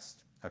the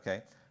test,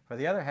 okay? For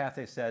the other half,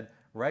 they said,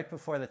 right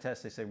before the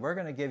test, they said, we're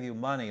going to give you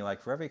money,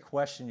 like for every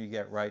question you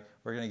get right,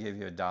 we're going to give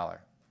you $1,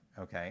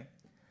 okay?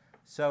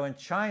 So in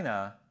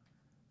China,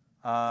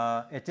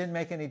 it didn't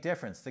make any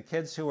difference. The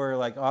kids who were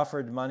like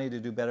offered money to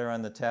do better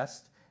on the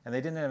test, and they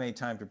didn't have any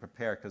time to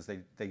prepare because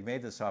they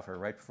made this offer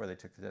right before they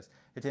took the test.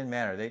 It didn't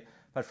matter.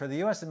 But for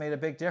the US, it made a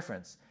big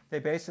difference. They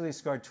basically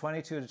scored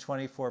 22 to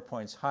 24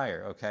 points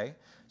higher, okay?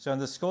 So in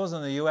the schools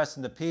in the US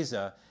and the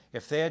PISA,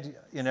 if they had,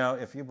 you know,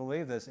 if you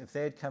believe this, if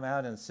they had come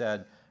out and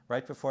said,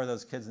 right before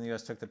those kids in the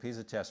US took the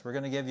PISA test, we're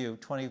going to give you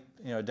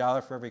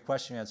 $1 for every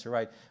question you answer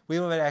right, we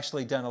would have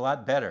actually done a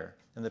lot better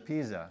in the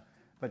PISA.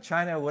 But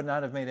China would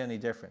not have made any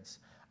difference.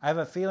 I have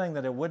a feeling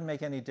that it wouldn't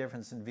make any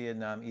difference in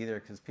Vietnam either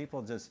because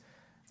people just,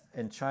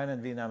 in China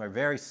and Vietnam are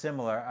very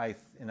similar.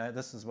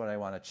 This is what I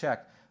want to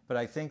check, but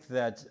I think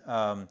that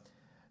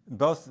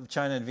both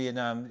China and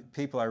Vietnam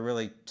people are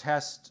really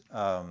test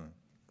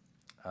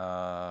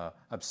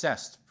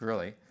obsessed,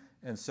 really.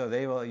 And so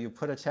you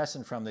put a test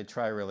in front of them, they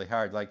try really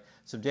hard. Like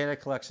some data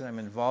collection I'm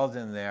involved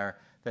in there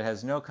that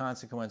has no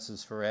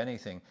consequences for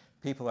anything.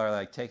 People are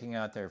like taking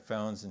out their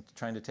phones and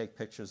trying to take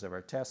pictures of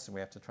our tests, and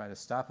we have to try to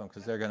stop them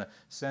because they're going to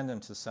send them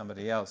to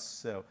somebody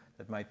else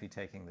that might be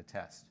taking the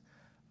test.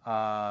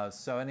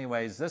 So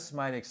anyways, this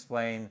might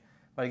explain,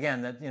 but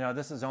again, that, you know,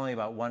 this is only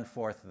about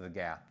 1/4 of the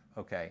gap.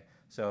 Okay,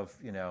 so if,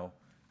 you know,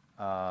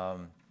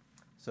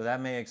 so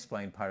that may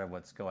explain part of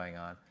what's going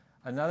on.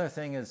 Another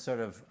thing is sort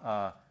of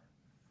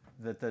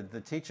that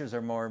the teachers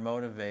are more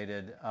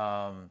motivated,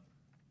 and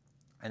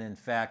in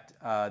fact,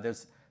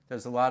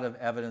 there's a lot of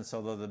evidence,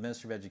 although the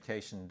Ministry of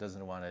Education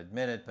doesn't want to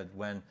admit it, but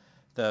when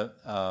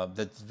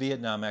that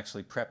Vietnam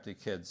actually prepped the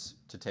kids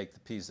to take the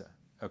PISA.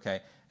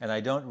 Okay, and I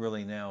don't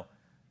really know.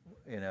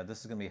 You know, this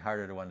is going to be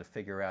harder to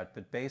figure out,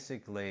 but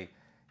basically,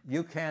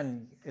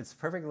 it's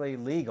perfectly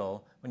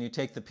legal when you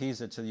take the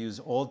PISA to use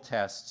old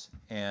tests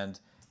and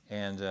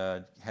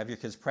have your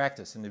kids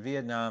practice. And in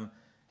Vietnam,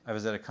 I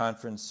was at a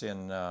conference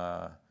in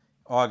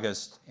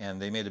August,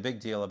 and they made a big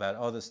deal about,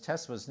 oh, this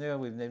test was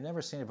new. They've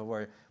never seen it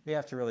before. We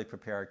have to really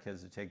prepare our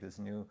kids to take this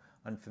new,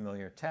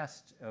 unfamiliar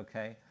test,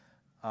 okay?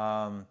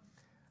 But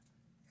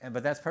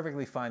that's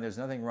perfectly fine. There's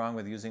nothing wrong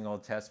with using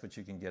old tests, which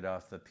you can get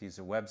off the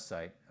PISA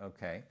website.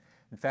 Okay.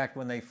 In fact,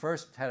 when they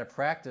first had a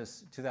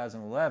practice,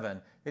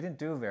 2011, they didn't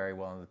do very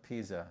well in the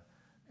PISA.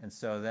 And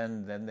so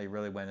then they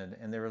really went in,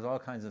 and there was all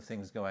kinds of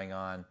things going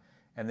on.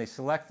 And they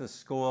select the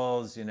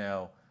schools,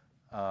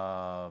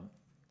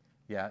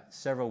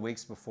 several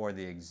weeks before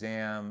the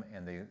exam,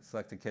 and they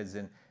select the kids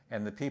in.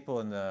 And the people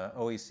in the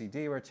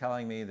OECD were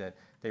telling me that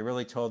they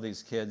really told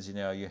these kids,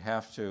 you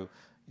have to,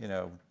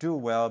 do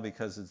well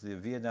because it's the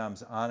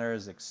Vietnam's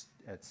honors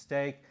at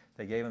stake.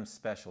 They gave them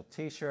special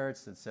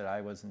T-shirts that said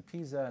I was in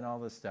PISA and all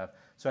this stuff.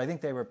 So I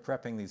think they were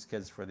prepping these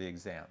kids for the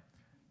exam.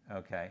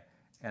 Okay,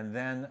 and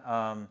then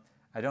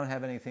I don't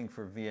have anything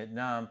for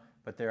Vietnam,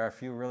 but there are a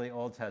few really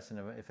old tests, and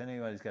if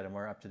anybody's got a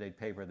more up-to-date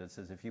paper that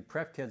says if you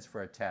prep kids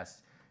for a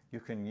test, you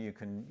can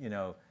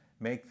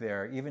make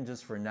their, even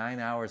just for 9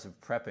 hours of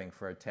prepping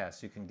for a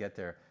test, you can get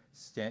their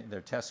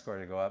test score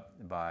to go up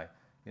by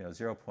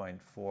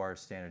 0.4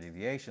 standard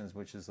deviations,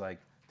 which is like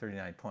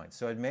 39 points.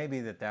 So it may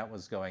be that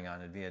was going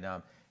on in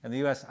Vietnam. In the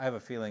U.S., I have a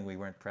feeling we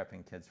weren't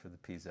prepping kids for the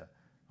PISA,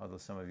 although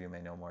some of you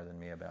may know more than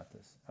me about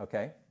this.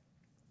 Okay?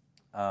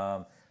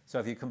 So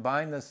if you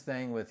combine this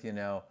thing with,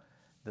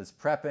 this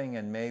prepping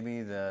and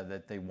maybe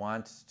that they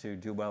want to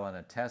do well on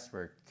a test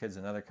where kids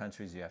in other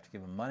countries, you have to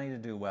give them money to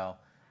do well,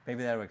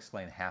 maybe that would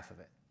explain half of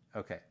it.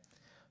 Okay.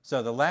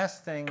 So the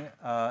last thing,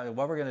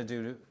 what we're going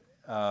to do,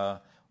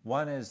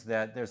 one is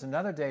that there's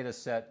another data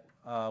set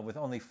with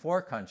only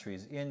 4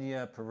 countries,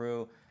 India,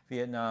 Peru,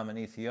 Vietnam, and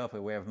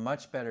Ethiopia. We have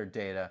much better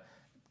data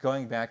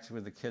going back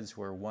to the kids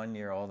who are 1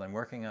 year old. I'm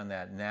working on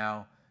that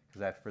now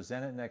because I have to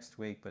present it next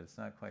week, but it's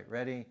not quite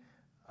ready.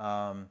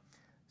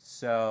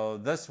 So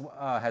this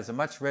has a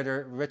much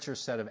richer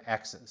set of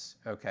X's,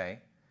 okay,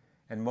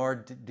 and more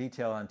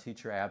detail on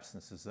teacher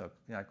absences, though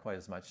not quite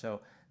as much. So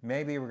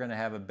maybe we're going to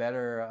have a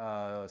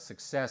better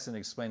success in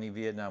explaining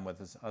Vietnam with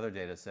this other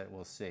data set.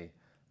 We'll see.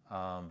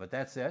 But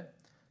that's it.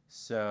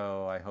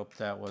 So I hope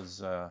that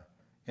was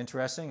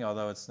interesting,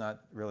 although it's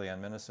not really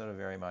on Minnesota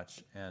very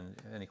much. And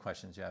any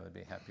questions you have, I'd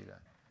be happy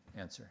to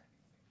answer.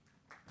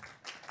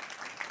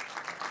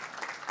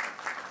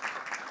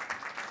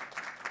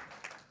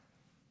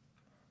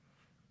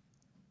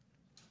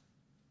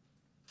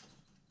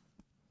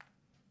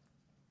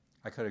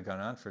 I could have gone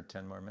on for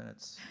 10 more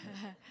minutes.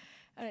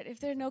 All right, if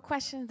there are no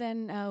questions,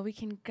 then we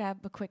can grab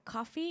a quick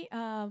coffee.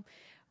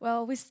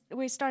 Well,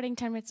 we're starting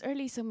 10 minutes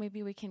early, so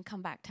maybe we can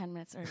come back 10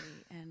 minutes early.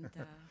 And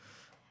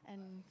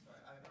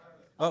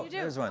oh,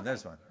 there's one.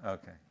 There's one.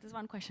 Okay. There's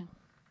one question.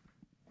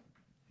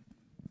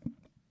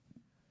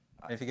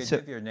 If you could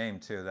give your name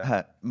too.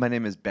 My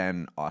name is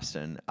Ben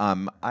Austin.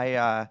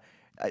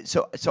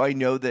 So I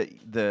know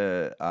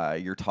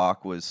that your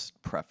talk was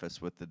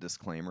prefaced with the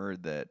disclaimer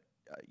that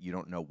you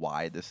don't know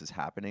why this is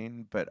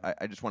happening, but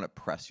I just want to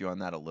press you on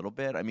that a little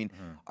bit. I mean,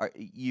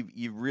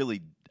 you've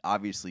really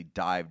obviously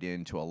dived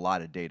into a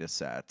lot of data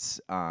sets,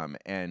 are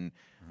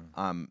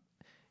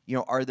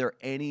there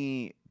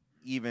any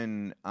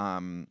even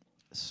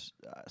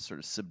sort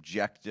of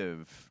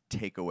subjective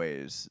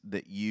takeaways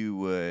that you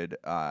would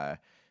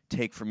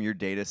take from your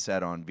data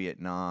set on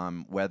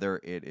Vietnam, whether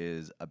it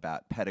is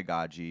about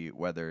pedagogy,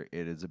 whether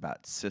it is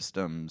about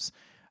systems,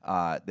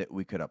 that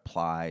we could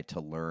apply to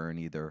learn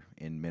either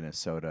in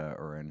Minnesota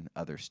or in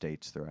other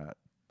states throughout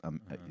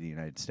the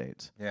United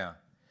States? Yeah.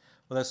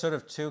 Well, there's sort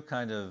of two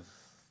kind of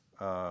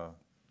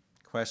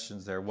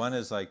questions there. One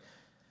is like,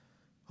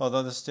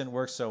 although this didn't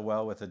work so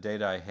well with the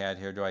data I had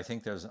here, do I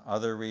think there's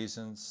other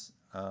reasons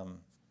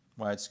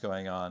why it's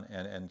going on?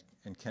 And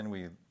can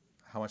we,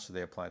 how much do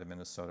they apply to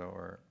Minnesota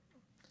or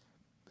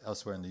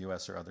elsewhere in the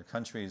U.S. or other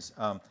countries?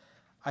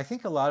 I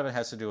think a lot of it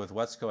has to do with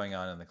what's going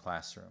on in the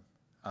classroom.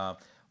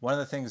 One of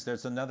the things,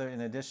 there's another,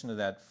 in addition to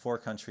that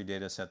 4-country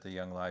data set, the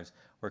Young Lives,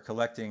 we're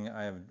collecting,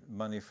 I have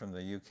money from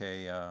the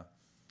UK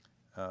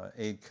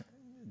aid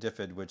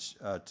DFID, which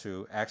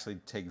to actually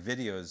take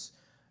videos.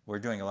 We're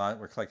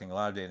collecting a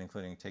lot of data,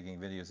 including taking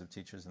videos of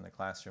teachers in the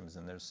classrooms,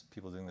 and there's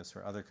people doing this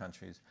for other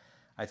countries.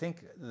 I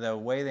think the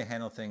way they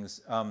handle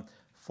things,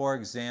 for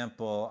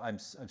example, I'm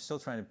still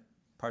trying to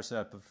parse it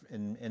out, but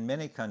in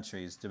many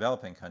countries,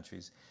 developing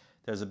countries,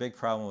 there's a big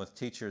problem with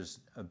teachers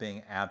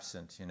being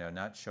absent,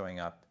 not showing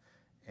up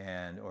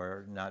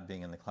or not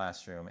being in the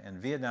classroom. And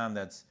Vietnam,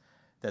 that's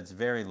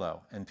very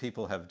low, and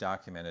people have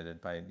documented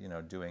it by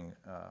doing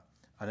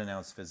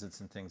unannounced visits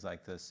and things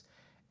like this.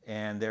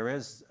 And there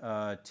is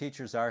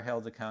teachers are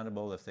held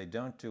accountable. If they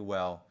don't do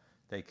well,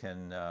 they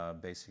can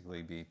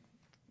basically be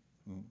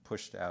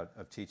pushed out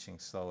of teaching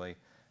slowly.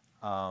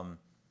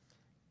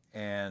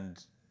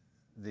 And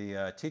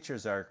the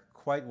teachers are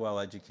quite well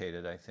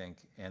educated, I think,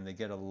 and they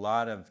get a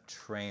lot of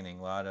training,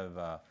 a lot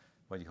of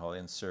what you call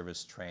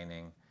in-service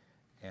training,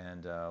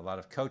 and a lot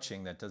of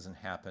coaching that doesn't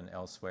happen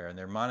elsewhere. And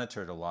they're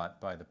monitored a lot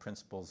by the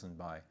principals and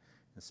by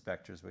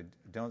inspectors. We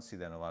don't see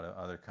that in a lot of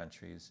other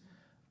countries.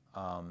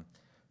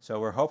 So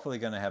we're hopefully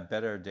going to have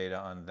better data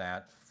on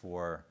that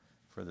for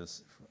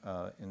this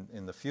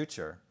in the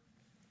future.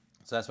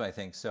 So that's what I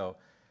think. So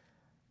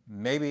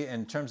maybe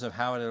in terms of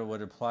how it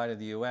would apply to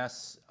the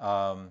U.S.,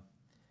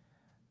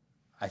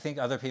 I think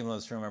other people in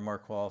this room are more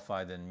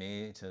qualified than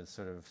me to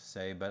sort of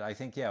say, but I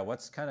think, yeah,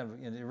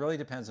 it really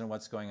depends on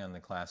what's going on in the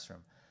classroom.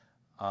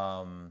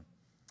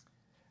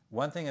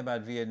 One thing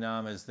about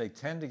Vietnam is they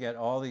tend to get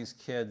all these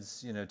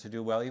kids, to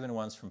do well, even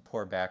ones from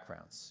poor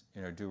backgrounds,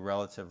 do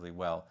relatively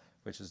well,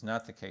 which is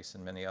not the case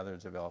in many other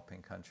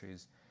developing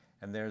countries.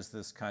 And there's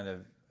this kind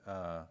of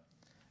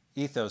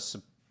ethos,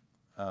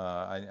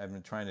 I've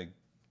been trying to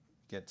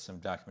get some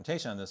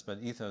documentation on this, but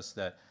ethos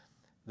that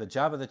the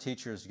job of the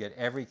teacher is to get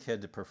every kid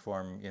to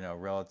perform,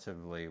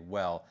 relatively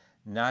well,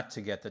 not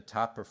to get the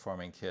top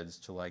performing kids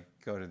to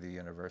go to the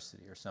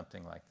university or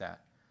something like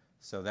that.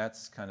 So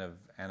that's kind of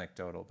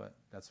anecdotal, but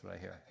that's what I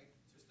hear.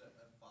 Just a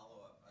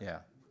follow-up. Yeah.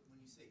 When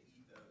you say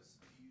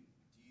ethos, do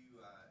you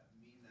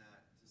mean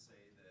that to say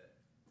that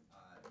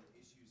the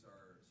issues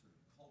are sort of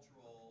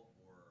cultural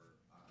or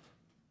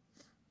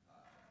just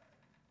a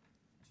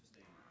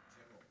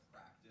general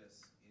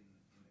practice in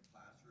the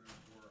classroom,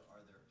 or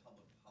are there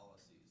public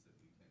policies that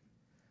we can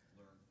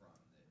learn from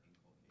that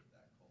inculcate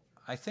that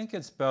culture? I think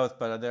it's both,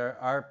 but there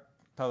are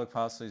public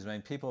policies. I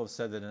mean, people have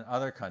said that in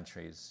other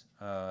countries,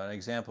 an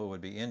example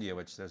would be India,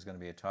 which there's going to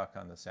be a talk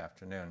on this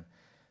afternoon,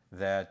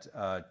 that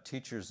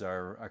teachers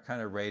are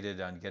kind of rated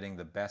on getting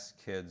the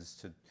best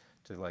kids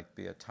to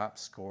be a top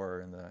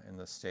scorer in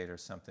the state or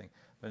something.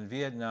 But in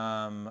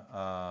Vietnam,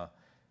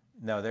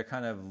 no, they're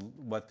kind of,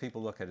 what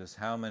people look at is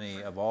how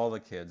many of all the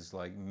kids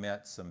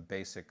met some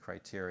basic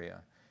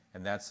criteria,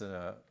 and that's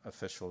an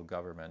official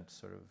government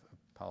sort of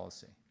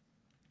policy.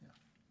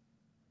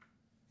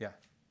 Yeah.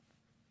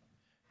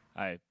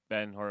 Hi,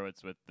 Ben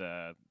Horowitz with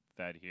the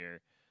Fed here.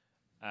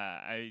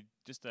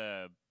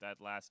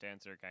 That last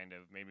answer kind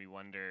of made me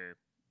wonder,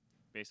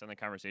 based on the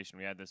conversation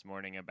we had this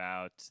morning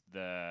about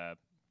the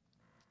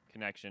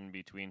connection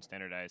between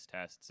standardized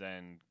tests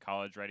and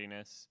college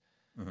readiness,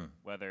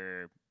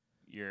 whether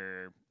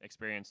your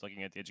experience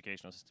looking at the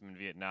educational system in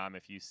Vietnam,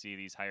 if you see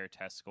these higher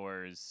test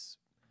scores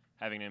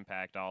having an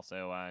impact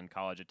also on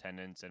college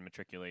attendance and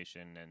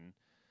matriculation and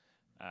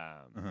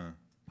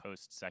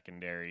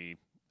post-secondary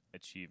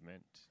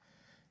achievement.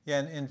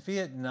 Yeah, in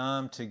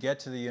Vietnam, to get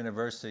to the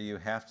university, you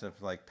have to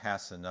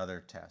pass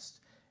another test.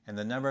 And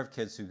the number of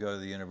kids who go to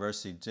the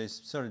university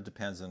just sort of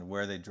depends on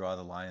where they draw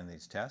the line in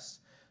these tests.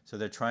 So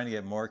they're trying to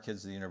get more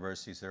kids to the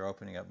universities. They're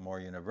opening up more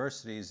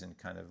universities and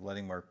kind of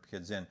letting more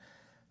kids in.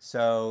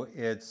 So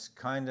it's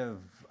kind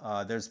of,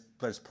 there's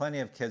plenty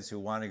of kids who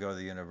want to go to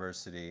the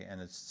university,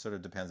 and it sort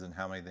of depends on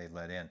how many they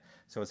let in.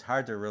 So it's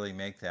hard to really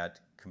make that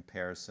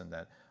comparison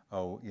that,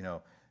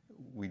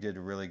 we did a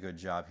really good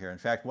job here. In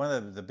fact, one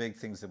of the big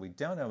things that we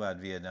don't know about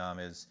Vietnam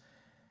is,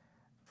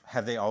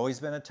 have they always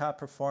been a top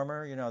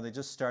performer? They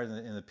just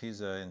started in the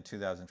PISA in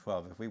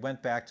 2012. If we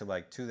went back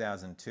to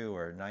 2002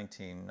 or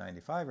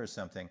 1995 or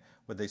something,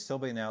 would they still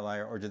be an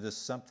outlier, or did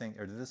this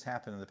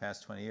happen in the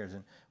past 20 years?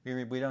 And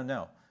we don't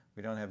know.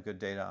 We don't have good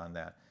data on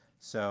that.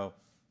 So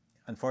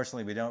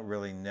unfortunately, we don't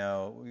really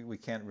know. We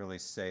can't really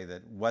say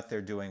that what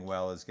they're doing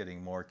well is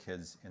getting more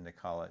kids into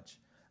college.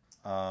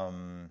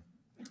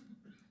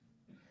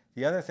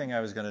 The other thing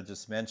I was going to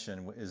just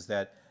mention is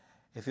that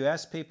if you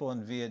ask people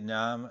in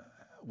Vietnam,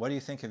 what do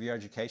you think of your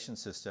education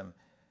system?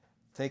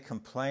 They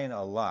complain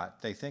a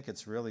lot. They think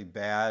it's really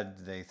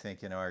bad. They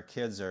think, our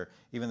kids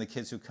even the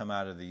kids who come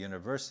out of the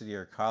university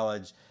or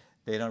college,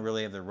 they don't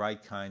really have the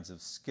right kinds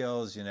of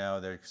skills.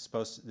 They're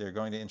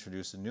going to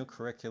introduce a new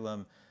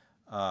curriculum.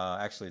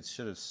 Actually, it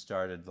should have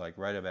started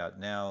right about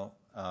now,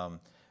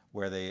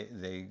 where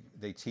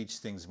they teach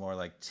things more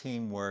like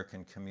teamwork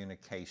and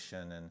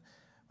communication and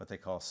what they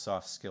call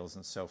soft skills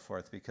and so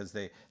forth, because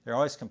they're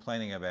always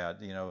complaining about,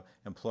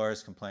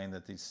 employers complain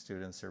that these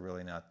students are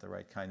really not the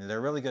right kind.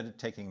 They're really good at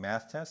taking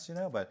math tests,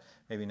 but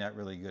maybe not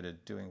really good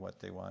at doing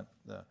what they want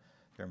their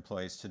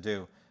employees to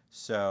do.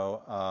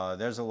 So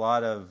there's a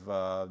lot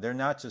of, they're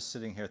not just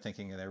sitting here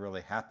thinking they're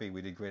really happy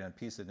we did great on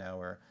PISA now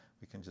where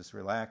we can just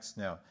relax.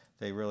 No,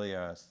 they really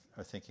are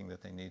thinking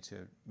that they need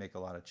to make a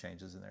lot of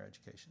changes in their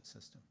education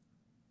system.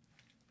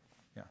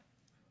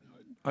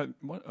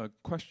 A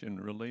question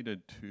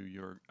related to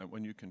your,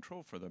 when you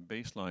control for the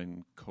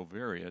baseline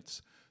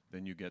covariates,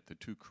 then you get the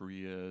two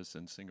Koreas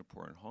and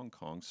Singapore and Hong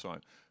Kong. So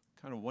I'm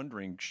kind of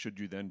wondering, should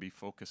you then be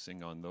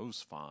focusing on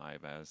those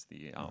five as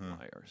the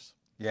outliers?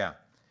 Yeah.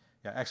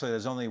 Actually,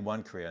 there's only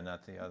one Korea,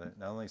 not the other.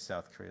 Not only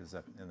South Korea is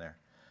up in there.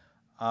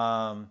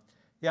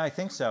 Yeah, I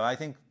think so. I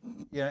think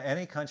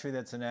any country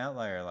that's an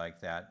outlier like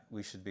that,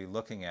 we should be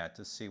looking at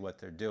to see what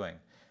they're doing.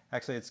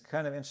 Actually, it's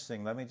kind of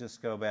interesting. Let me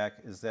just go back.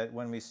 Is that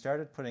when we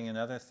started putting in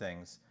other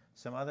things,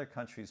 some other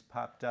countries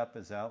popped up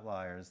as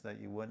outliers that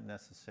you wouldn't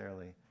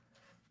necessarily.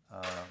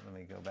 Let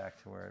me go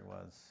back to where it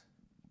was.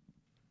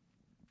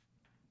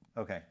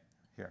 Okay,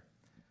 here.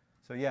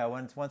 So yeah,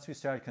 once we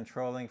started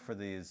controlling for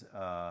these,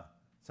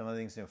 some of the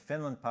things,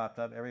 Finland popped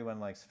up. Everyone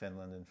likes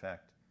Finland, in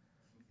fact.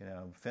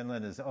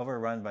 Finland is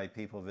overrun by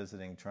people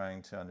visiting,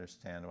 trying to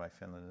understand why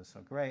Finland is so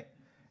great.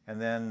 And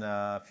then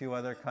a few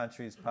other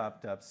countries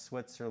popped up: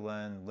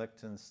 Switzerland,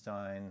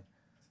 Liechtenstein,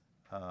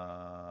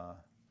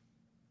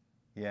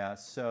 Yeah,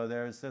 so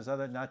there's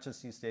other, not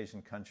just East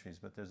Asian countries,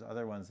 but there's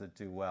other ones that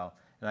do well.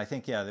 And I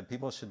think, yeah, that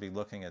people should be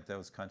looking at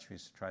those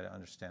countries to try to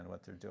understand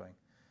what they're doing,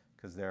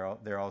 because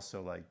they're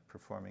also like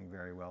performing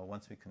very well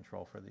once we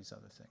control for these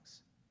other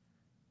things.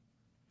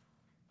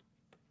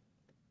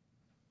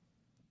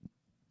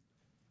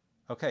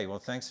 Okay, well,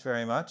 thanks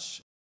very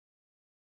much.